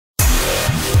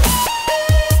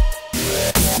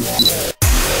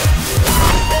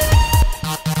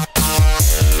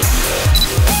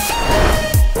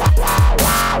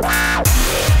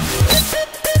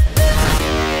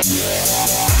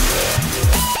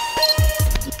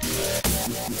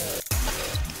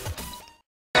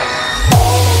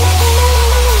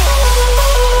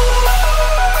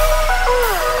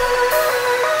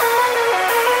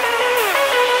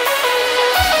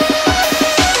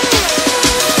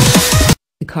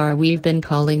The car we've been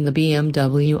calling the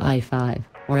BMW i5,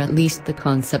 or at least the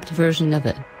concept version of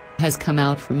it, has come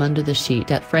out from under the sheet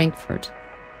at Frankfurt.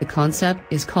 The concept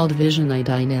is called Vision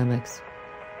Dynamics.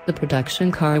 The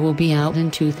production car will be out in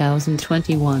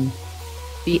 2021.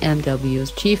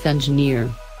 BMW's chief engineer,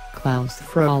 Klaus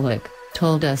Fröhlich,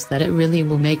 told us that it really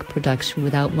will make production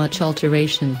without much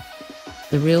alteration.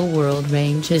 The real-world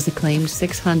range is a claimed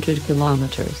 600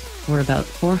 kilometers, or about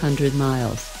 400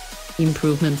 miles.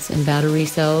 Improvements in battery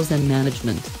cells and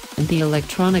management, and the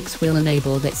electronics will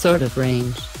enable that sort of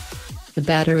range. The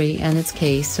battery and its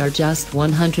case are just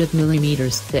 100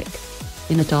 mm thick.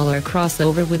 In a taller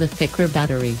crossover with a thicker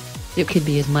battery, it could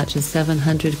be as much as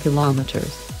 700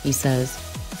 kilometers, he says.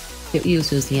 It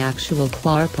uses the actual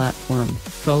car platform,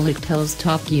 Fröhlich tells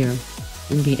Top Gear.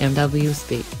 In BMW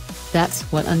speak, that's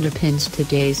what underpins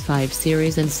today's 5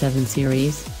 Series and 7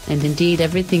 Series, and indeed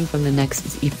everything from the next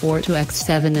Z4 to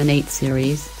X7 and 8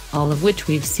 Series, all of which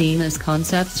we've seen as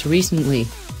concepts recently.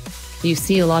 You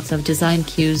see lots of design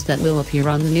cues that will appear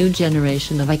on the new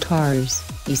generation of iCars,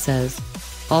 he says.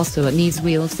 Also it needs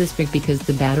wheels this big because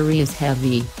the battery is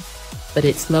heavy. But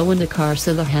it's low in the car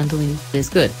so the handling is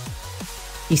good.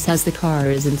 He says the car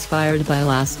is inspired by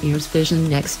last year's Vision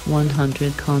Next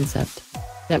 100 concept.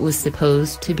 That was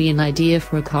supposed to be an idea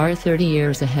for a car 30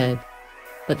 years ahead.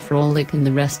 But Fröhlich and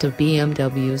the rest of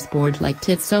BMW's board liked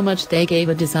it so much they gave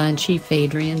a design chief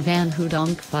Adrian van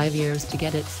Hooydonk 5 years to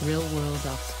get its real-world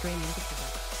offspring into